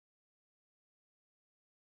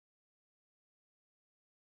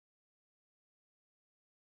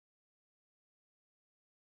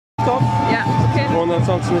ab. Ja, okay. Und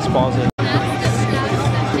ansonsten ist Pause.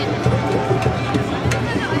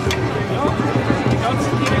 Die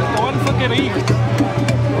ganzen Direktoren vor Gericht.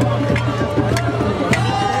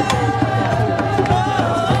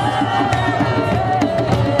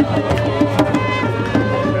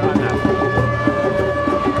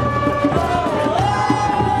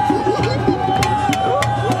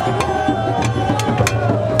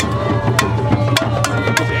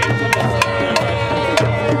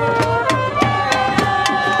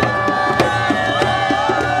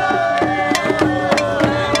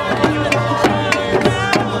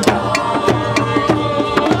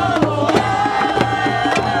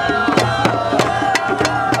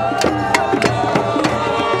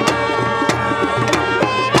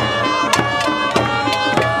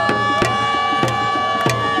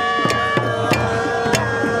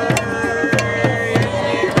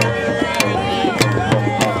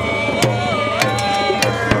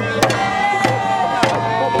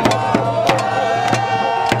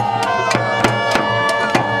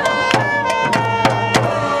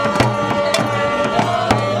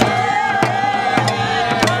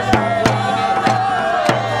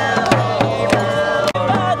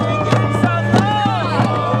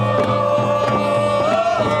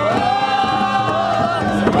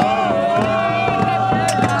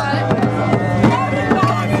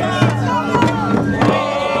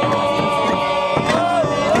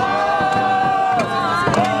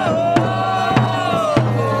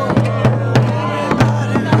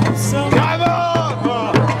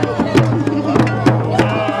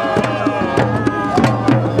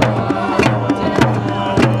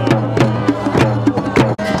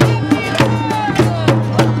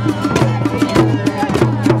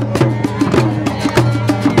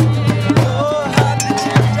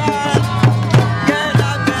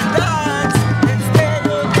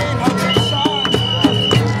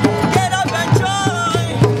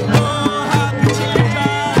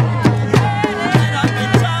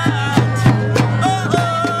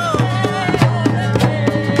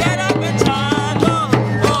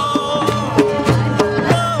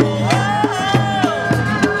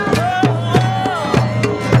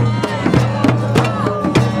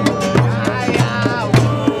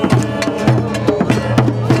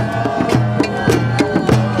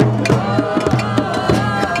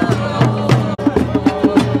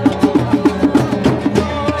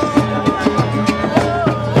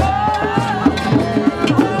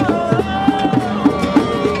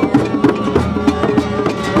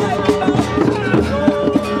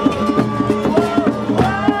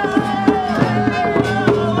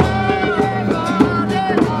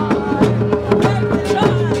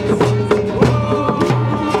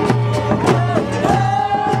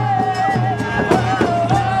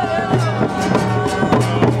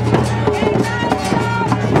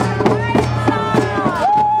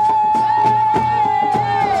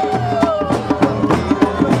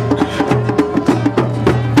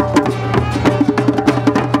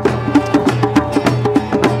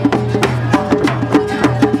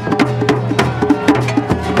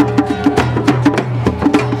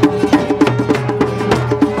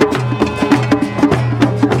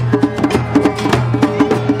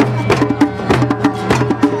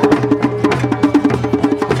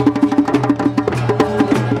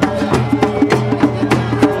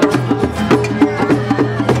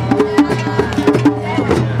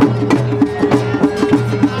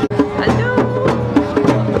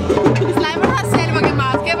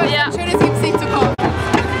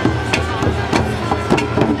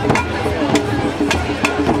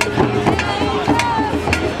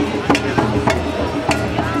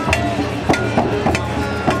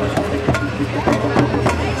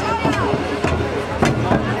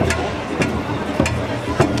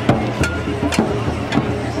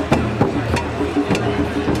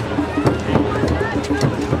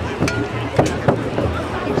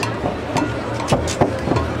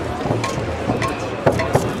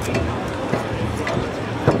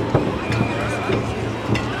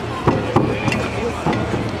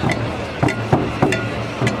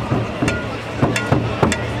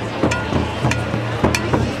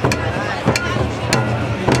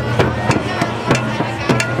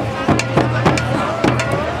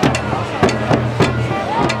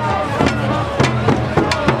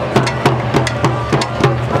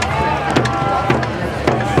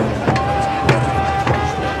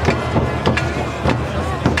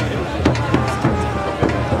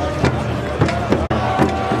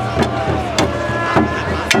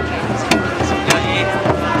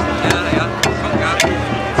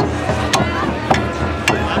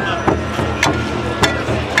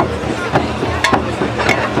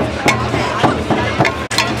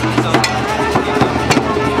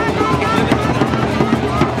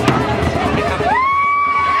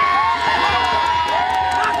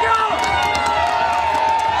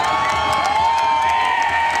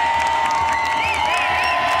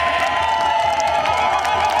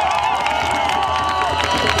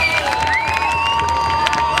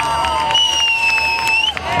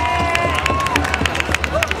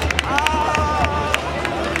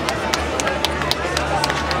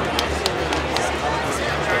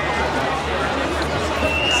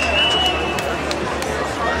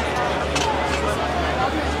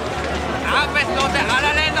 Note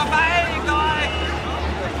aller Länder vereinigt euch!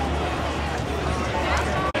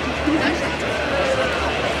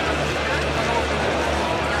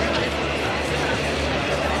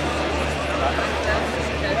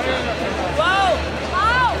 Wow!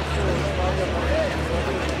 Wow!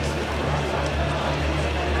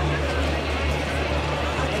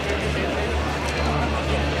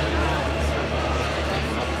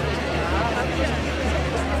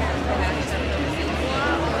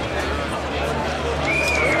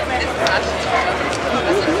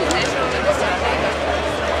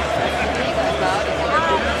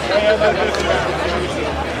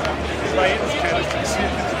 Das war jetzt keiner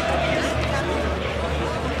fixiert.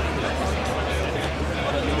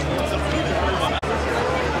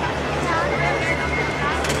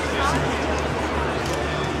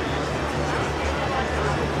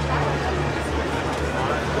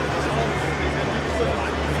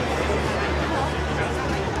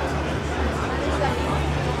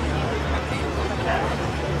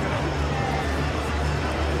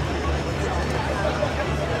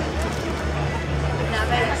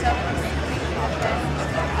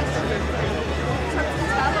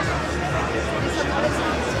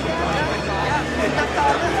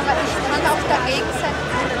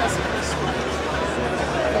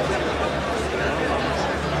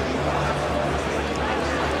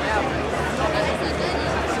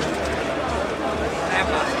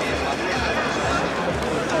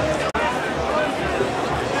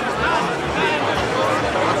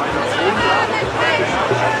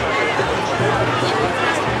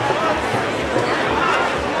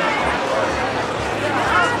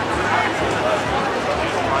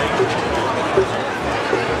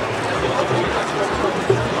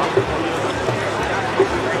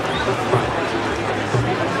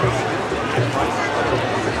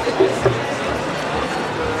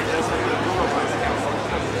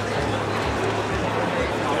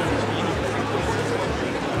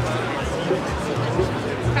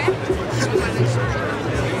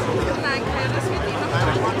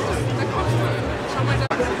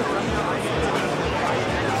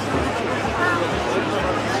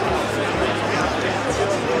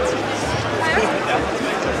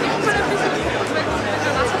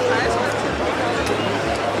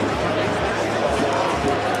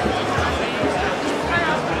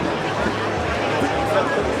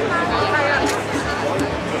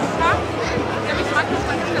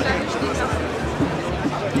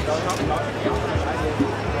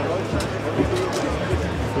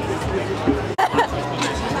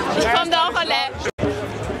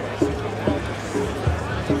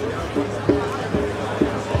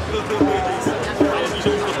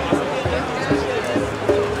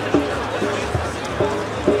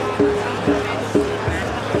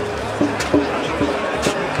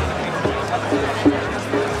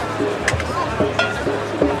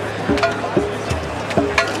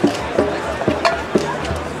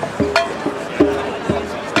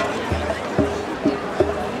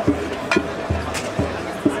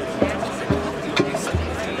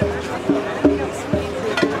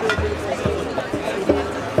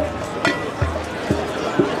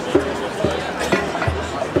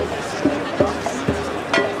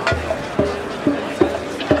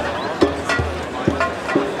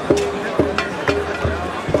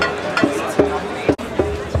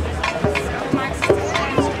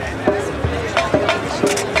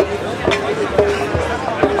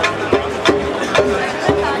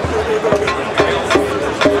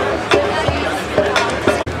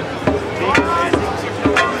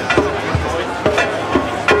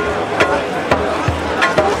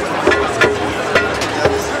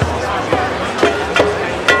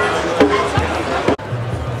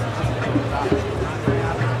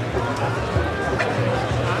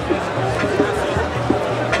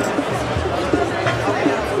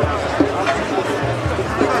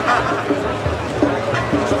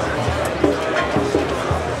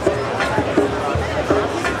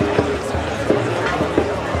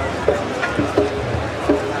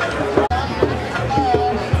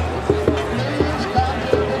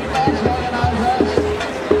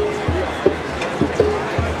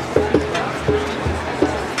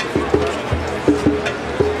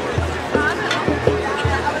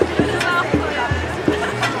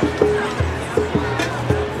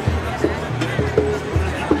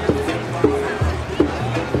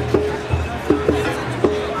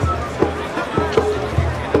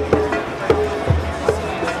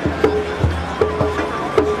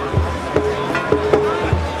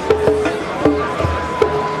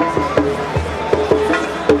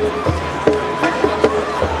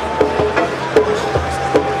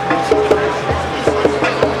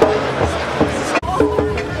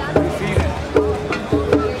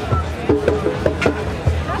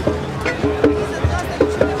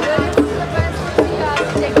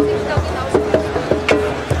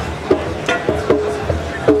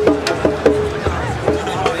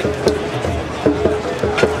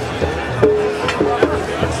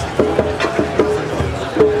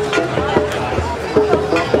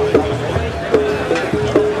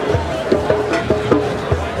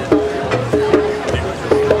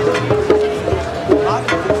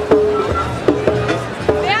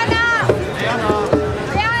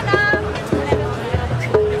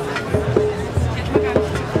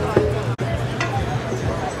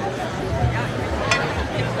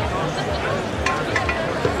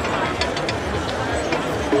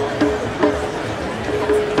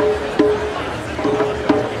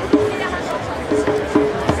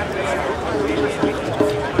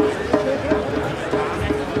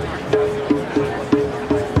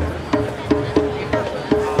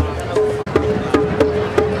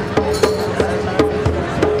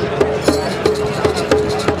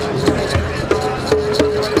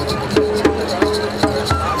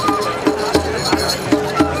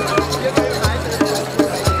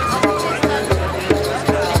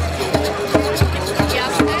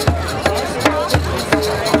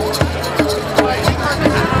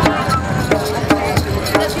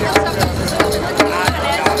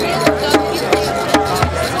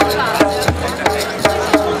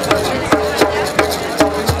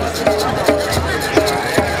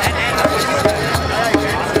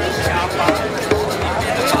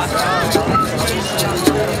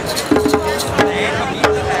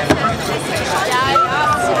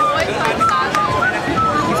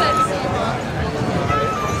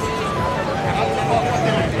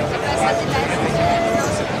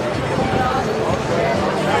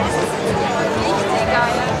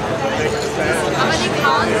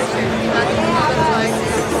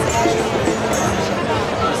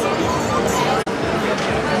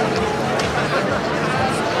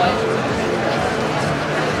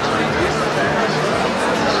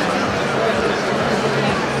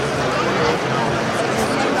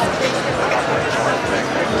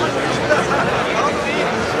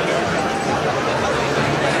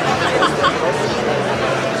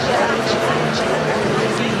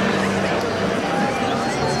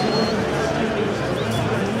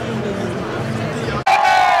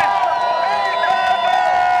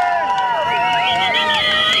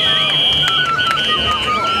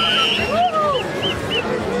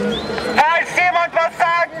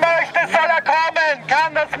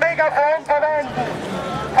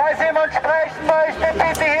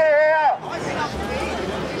 bitte hierher!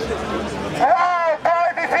 Wow,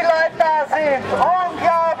 toll, wie viele Leute da sind!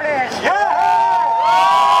 Unglaublich!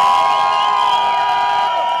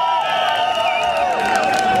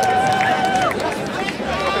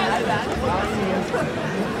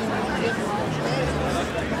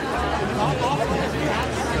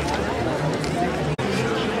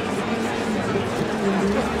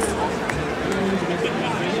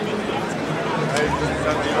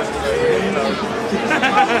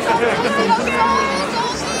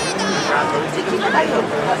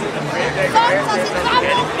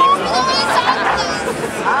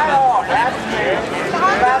 Hallo, herzlich.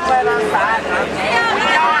 Was soll man sagen?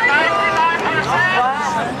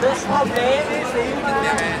 Das Problem ist immer,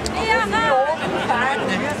 die oben fallen,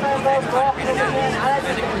 wir sollen das machen, wir gehen alles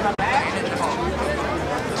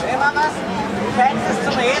wenn man was Fettes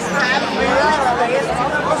zum Essen haben will, oder essen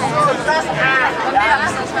muss das an.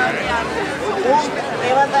 Und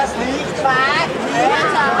wenn man das nicht mag,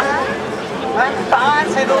 dann dauern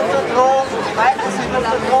sie unter Druck, weiter sind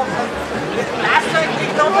unter Druck. Lasst euch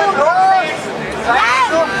nicht unter Druck setzen. Weißt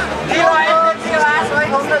du, die Leute, die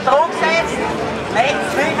euch unter Druck setzen, legt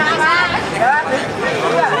mich an, ja, nicht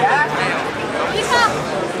hier, ja.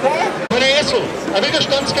 Meine Esel, ein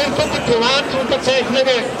Widerstandskämpfer, Diplomat,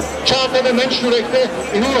 unterzeichnete Charta der Menschenrechte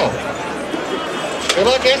in UNO. Er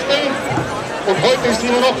war gestern und heute ist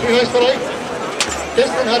immer noch in Österreich.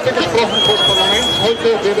 Gestern hat er gesprochen vor dem Parlament, heute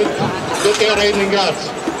wird er reden in Graz.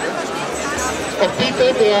 Auf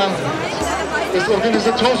Bitte des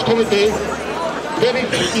Organisationskomitees werde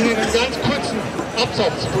ich Ihnen einen ganz kurzen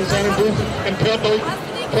Absatz von seinem Buch Empört euch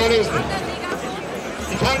vorlesen.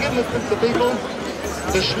 Ich fange mit dem Titel: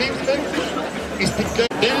 Das Schlimmste ist die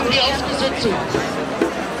Grenze, denen wir ausgesetzt sind.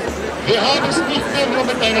 Wir haben es nicht mehr nur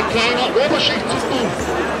mit einer kleinen Oberschicht zu tun,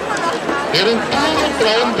 deren Tun und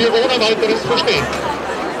Traum wir ohne weiteres verstehen.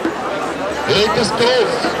 Die Welt ist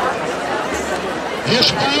groß. Wir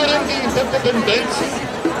spüren die Interdependenzen,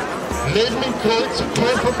 leben in Kreuz- und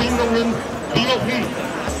Querverbindungen wie noch nie.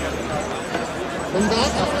 Um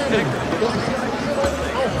wahrzunehmen, dass es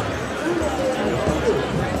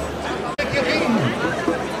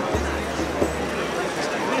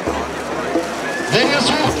wenn ihr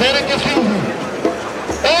sucht, werdet ihr finden.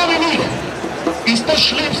 Ohne mich ist das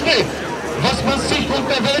Schlimmste, was man sich und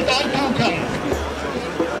der Welt antun kann.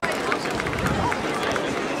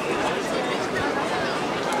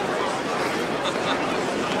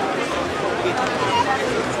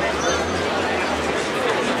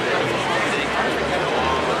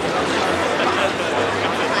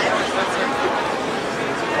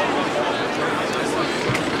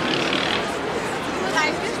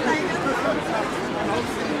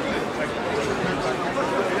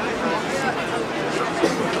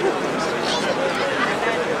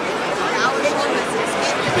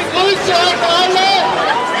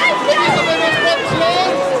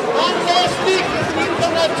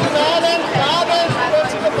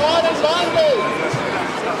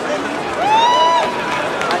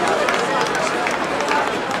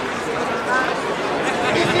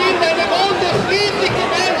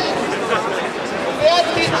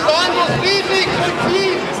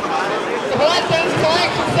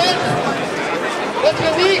 Dass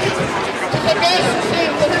wir nicht zu vergessen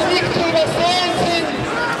sind, dass wir nicht zu übersehen sind,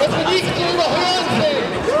 dass wir nicht zu überhören sind.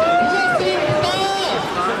 Wir sind da!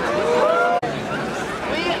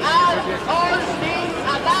 We are all being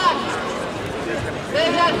attacked. They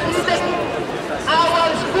are threatening our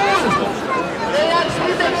schools. They are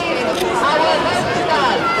threatening our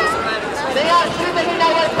hospitals. They are threatening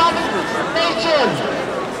our public nature.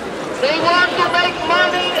 They want to make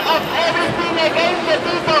money of everything against the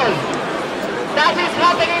people. That is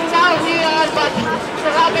happening now here, but it's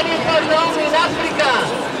happening for long in Africa,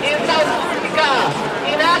 in South Africa,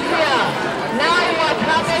 in Asia. Now what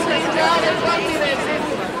happens in the other continents is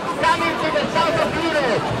coming to the south of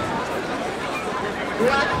Europe.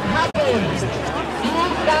 What happens? You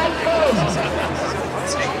can come.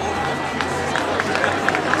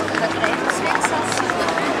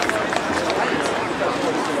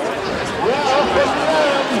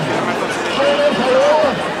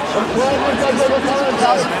 Und freuen uns, dass wir gekommen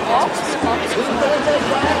sind.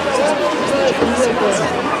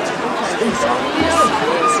 Ich sage dir,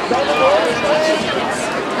 deine Wohlstand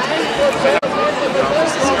 1% der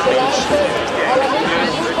Bevölkerung belastet, aber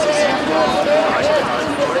nicht die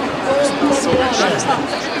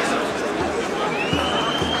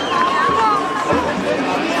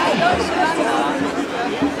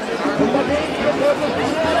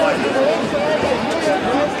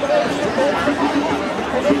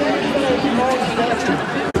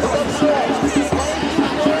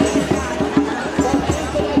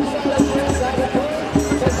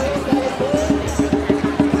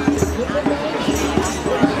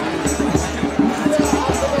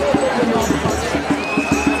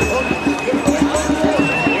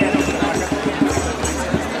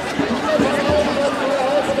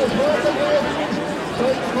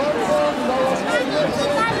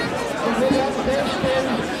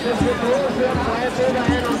Schreibe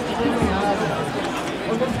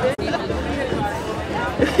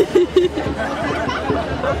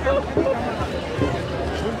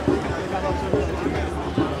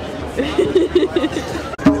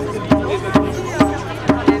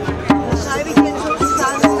ich jetzt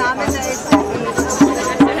sozusagen den Namen der SAP?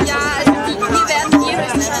 Ja, also die werden hier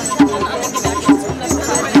höchstwahrscheinlich dann an den Gewerkschaftsbund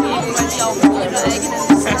geben, weil die auch ihre eigenen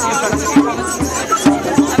Listen haben.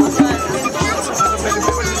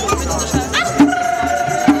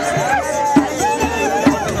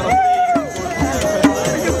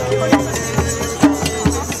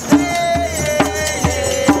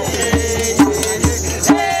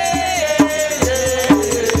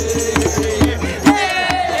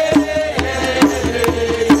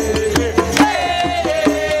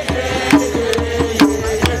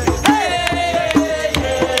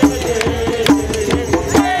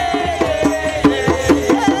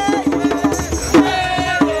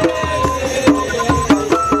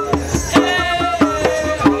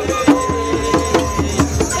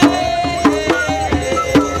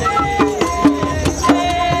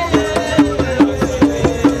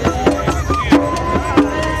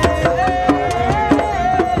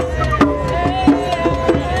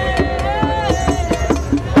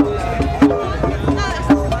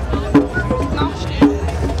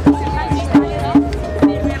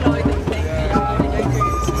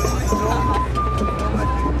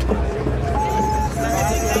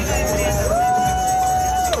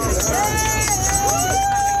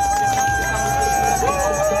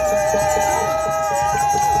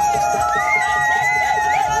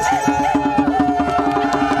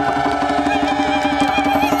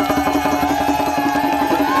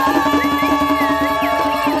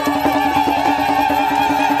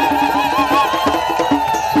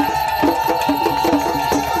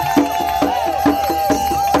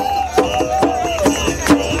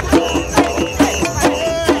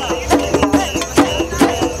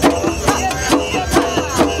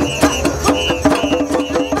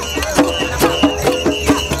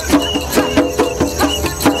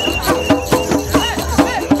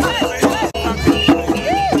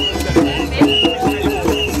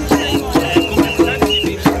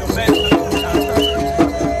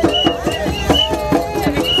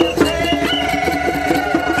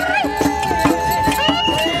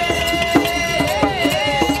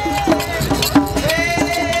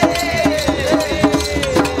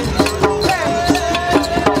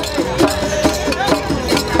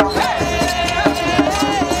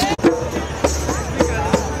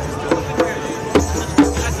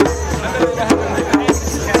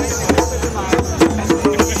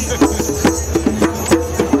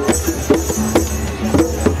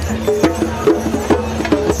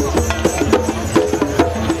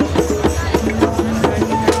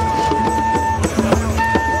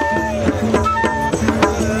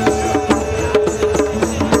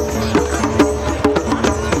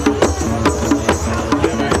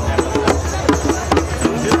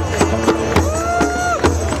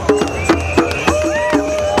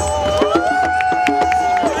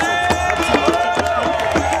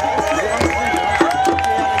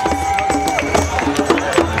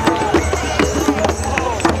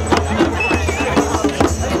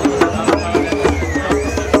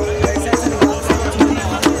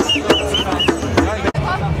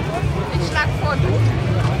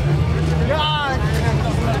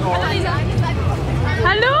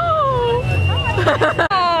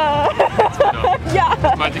 Ja.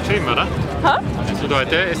 Zweite geschrieben, oder? Ha? Hast du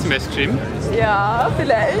heute SMS geschrieben? Ja,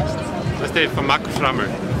 vielleicht. Das ist der von Marco Schrammel,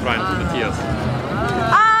 Freund von Matthias.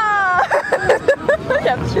 Ah! Ich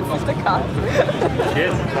habe dich jetzt nicht erkannt.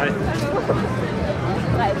 Jetzt, drei.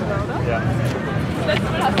 Reisen, oder? Ja. Das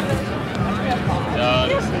letzte Mal hast du das Ja,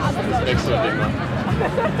 das wechselt immer.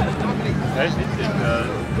 Ja, ist witzig.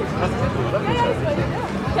 Hast du das, oder?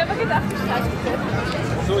 Ich habe mir gedacht, ich schreibe das jetzt.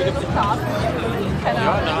 So, ich habe die Karten. Keine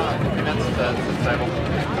Ja, Ahnung. nein, ich bin jetzt seit 3 Wochen.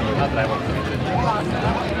 Ja, 3 Wochen.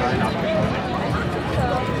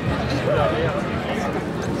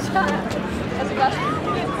 Also was?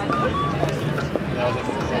 Ja, also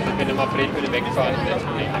ich bin im April wieder weggefahren.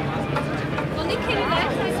 Ich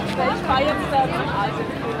fahre jetzt da nach Asien.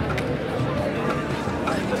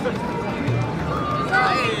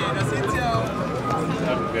 Da sind sie auch.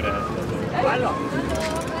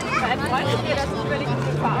 Mein Freund hat mir das zufällig mit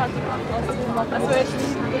dem Fahrrad gemacht. Also jetzt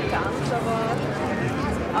nicht ganz,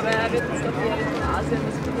 aber er wird jetzt doch eher in Asien.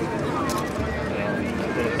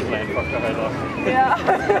 Das ist einfacher halt auch. Ja.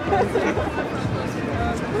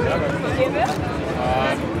 Ja, Gehen wir?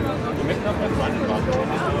 wir möchten auch mit Freunden machen. Das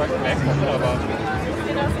ist vielleicht gemerkt, aber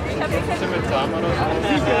Ich habe sind wir zusammen oder so?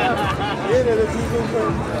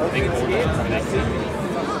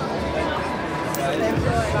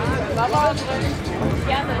 Mama,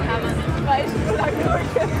 gerne haben wir nicht weiß, so lange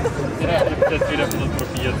Ja, ich habe das jetzt wieder ein bisschen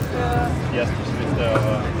probiert. Die ersten Schritte,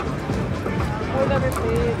 aber. oder mit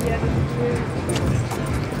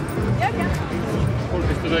ja, gerne. Cool,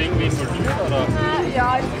 bist du da irgendwie involviert oder?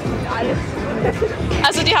 Ja, alles.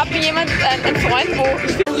 Also die hat mir jemand, ein Freund, wo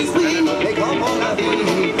ich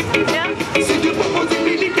ja.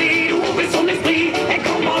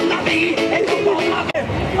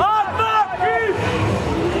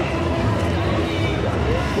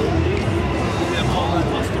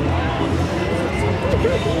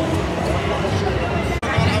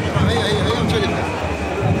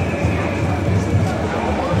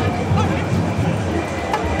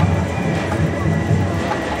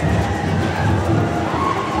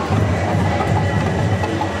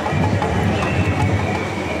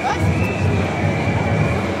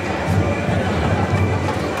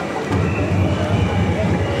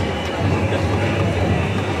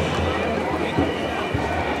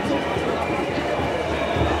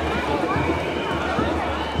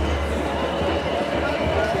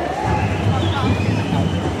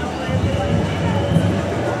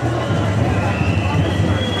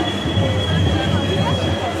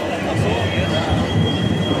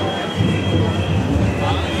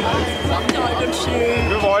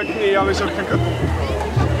 Wir wollten eh, aber ich habe keinen Karton.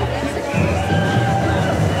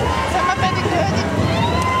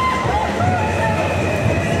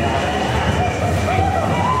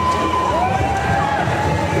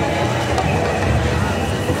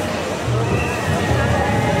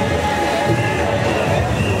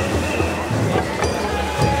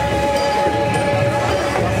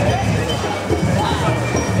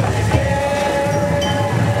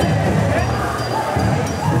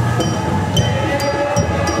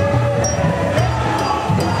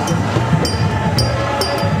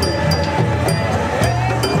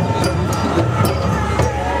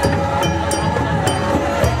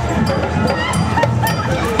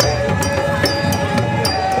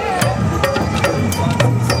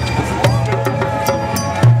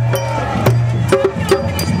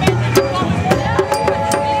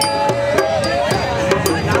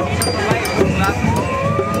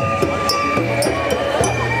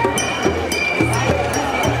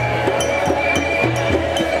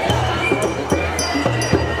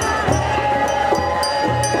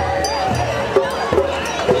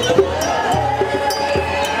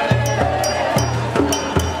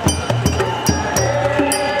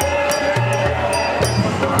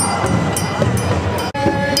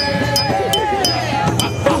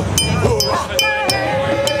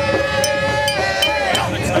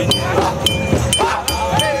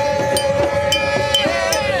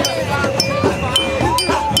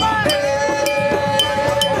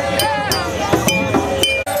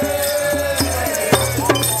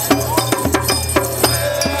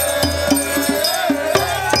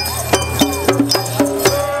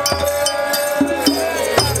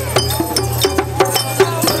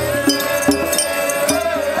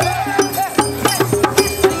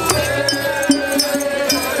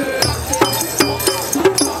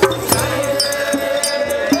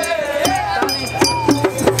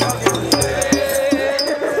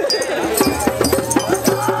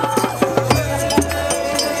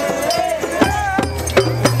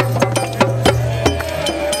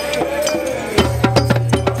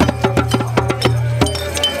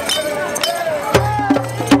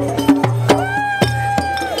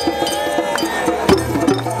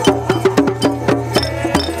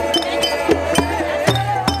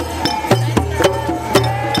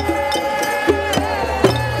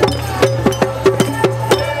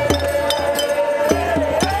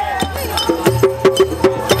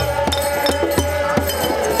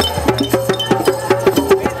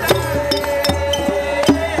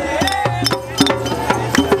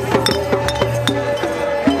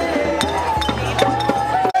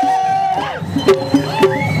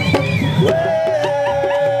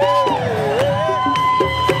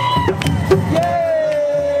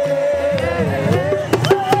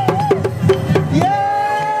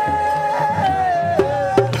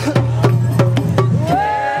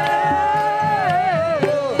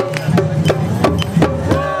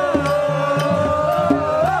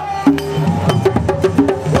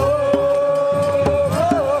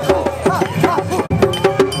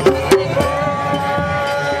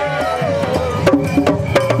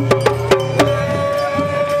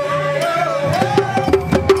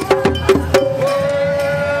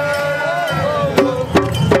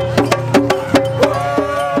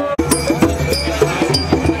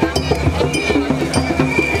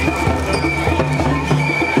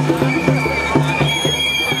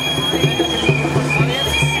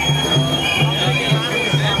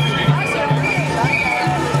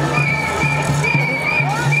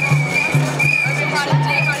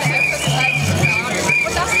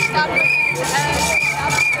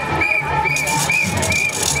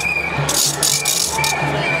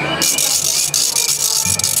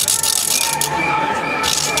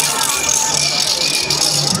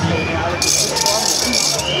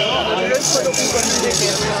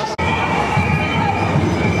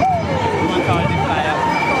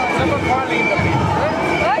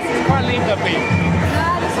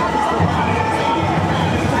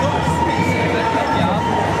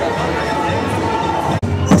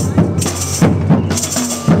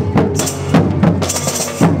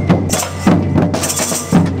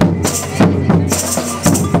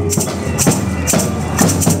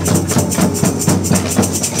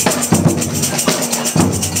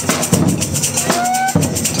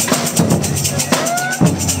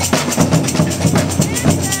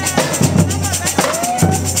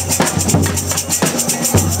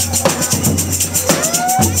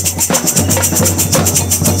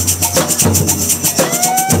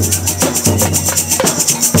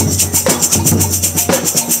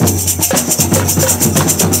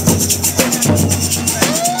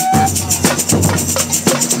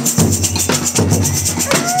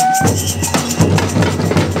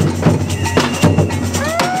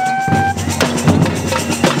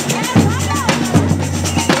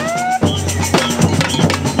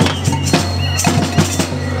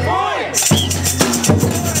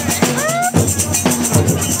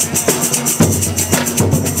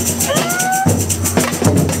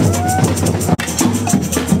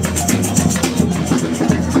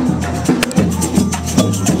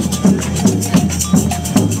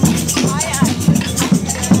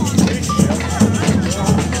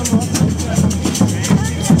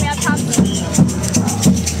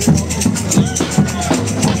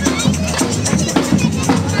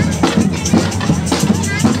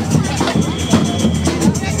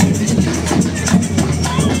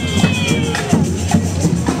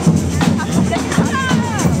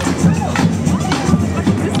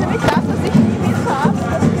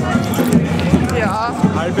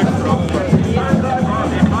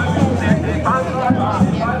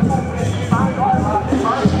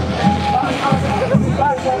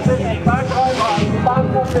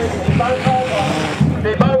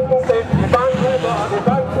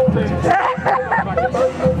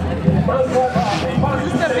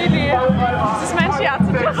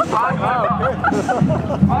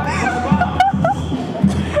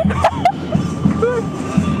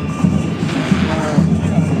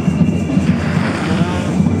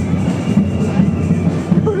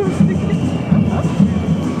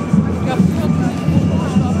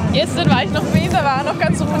 Gestern war ich noch in Wien, da war noch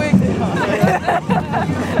ganz ruhig.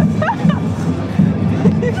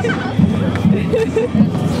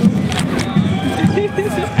 Endlich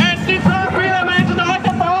so viele Menschen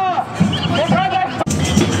heute da!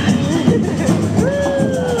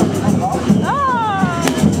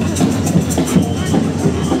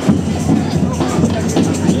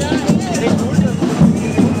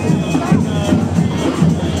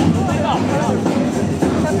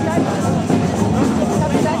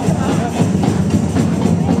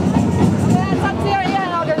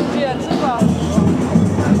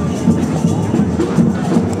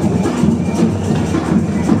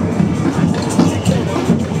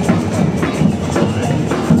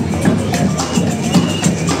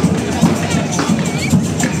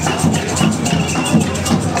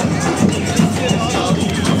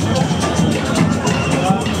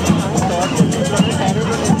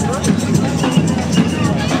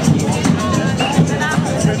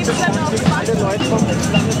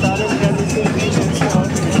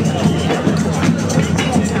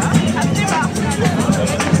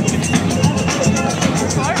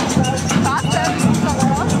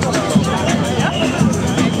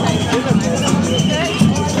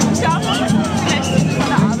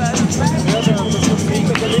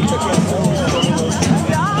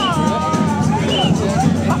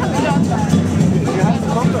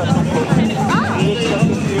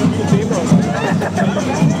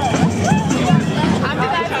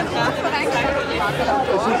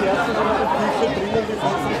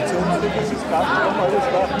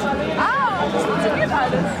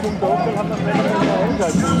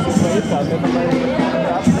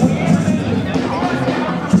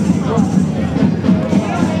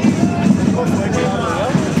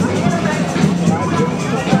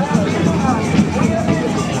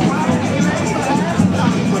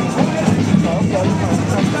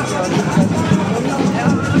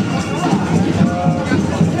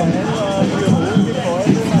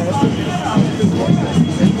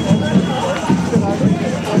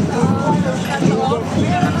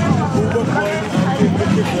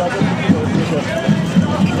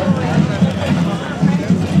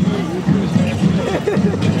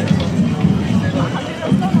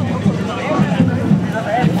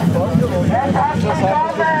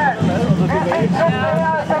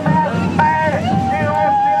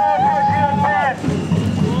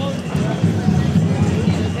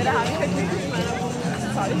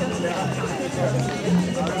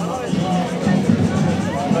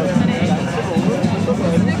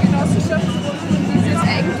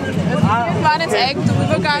 Eigentum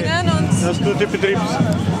übergangen und hast du die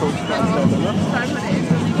Betriebskostenanteile, ne? zahlen wir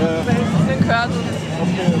weil es gehört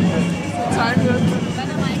und zahlen wird.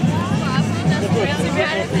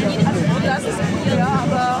 Das ist cool, ja,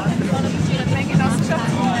 aber meine Genossenschaft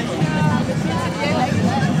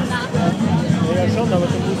ja schon, aber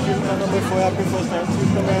du musst irgendwann einmal vorher, bevor es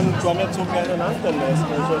einziehst, gar nicht so kleinen Anteil leisten.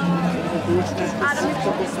 Also im Durchschnitt bis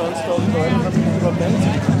 17.000 bis 20.000 Euro, dann bist du überhaupt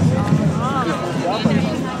einziehen. Das muss die Arbeit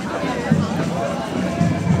haben.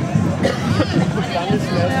 Dann ist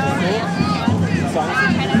es meistens so, sagen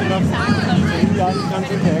sie, nach 10 Jahren kann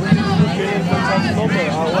sich eigentlich gut gehen und dann sagst du nochmal,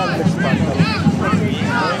 ordentlich spannend.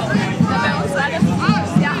 Bei uns war das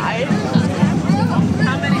sehr alt.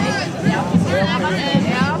 Haben meine Eltern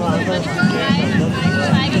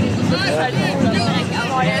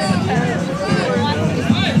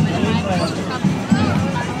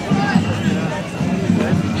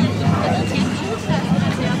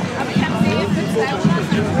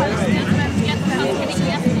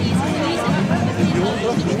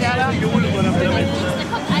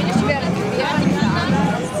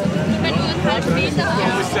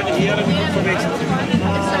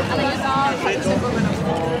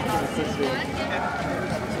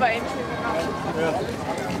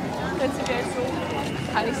prinzipiell so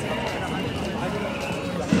kann ich es nicht.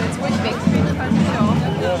 Jetzt wo ich weg bin, kann ich auch.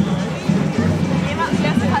 Jemand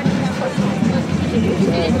lässt halt nicht mehr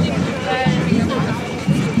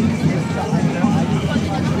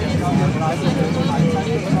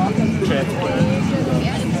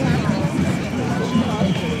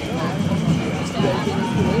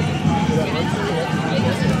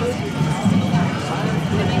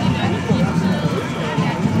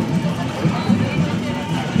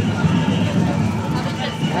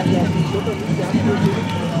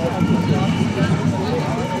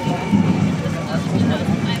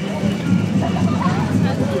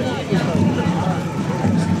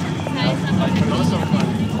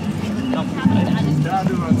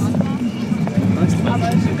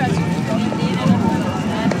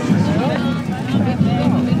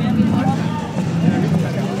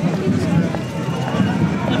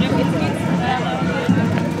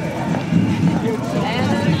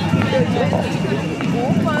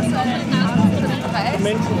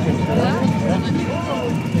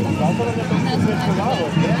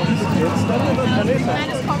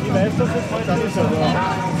Ich weiß, dass es heute ist, aber...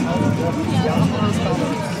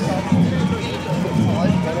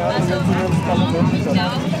 Keine Ahnung, wenn sie ins Parlament sind.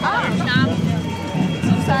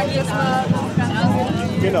 Sagen, dass man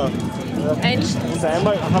Genau. einstellen. Und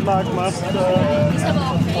einmal haben wir auch gemacht, als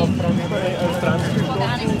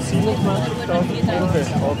Transgeschlossen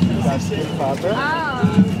 27.000 auf die Gastgeldkarte.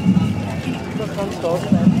 Da kannst du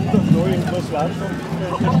 1.100 noch irgendwas warten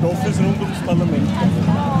und der Stoff ist rund ums Parlament gegangen.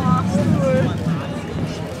 Oh, cool.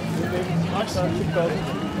 Und eben 20.000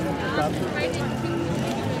 Karten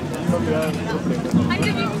immer mehr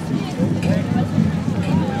Probleme.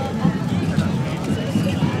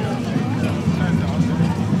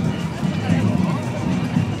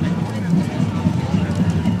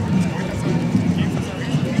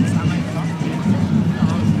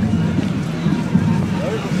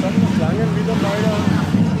 Wieder mal ja?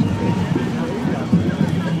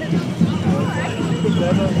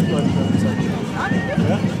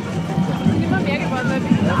 Immer mehr geworden, weil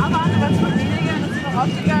wir da waren, waren es noch weniger, dann sind wir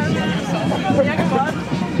rausgegangen und es ist immer mehr geworden.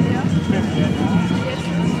 Ja.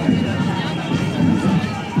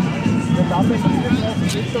 Der Dame ist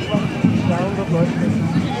nicht so von 200 Leute.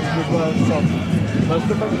 Das war schon. Hast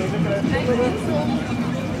du beim Redekreis oder?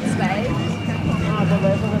 Zwei. Ah, da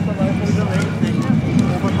weiß er nicht, da war ich wieder weg.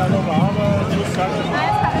 Wo man da noch war, aber ich muss sagen,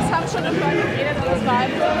 Nein, es haben schon ein paar geredet, aber es war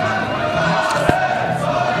einfach.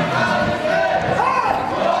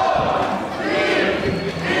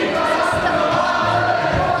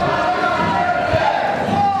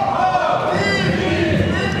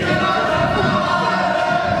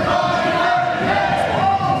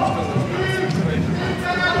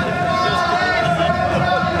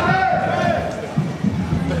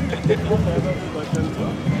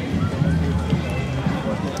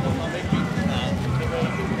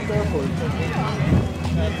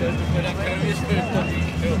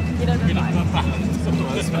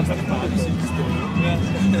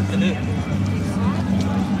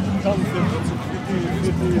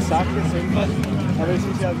 für die Sache selber, aber es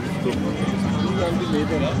ist ja wichtig, an die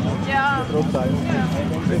Medien. Ja. Trotz allem.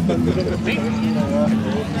 Und dann wieder mit den naja,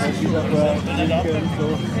 es ist ein paar Linke und so.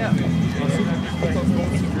 Ja.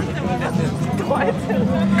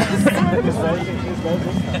 Das weiß ich.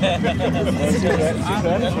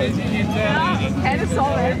 Keine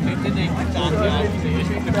Sorge.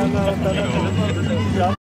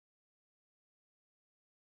 Dann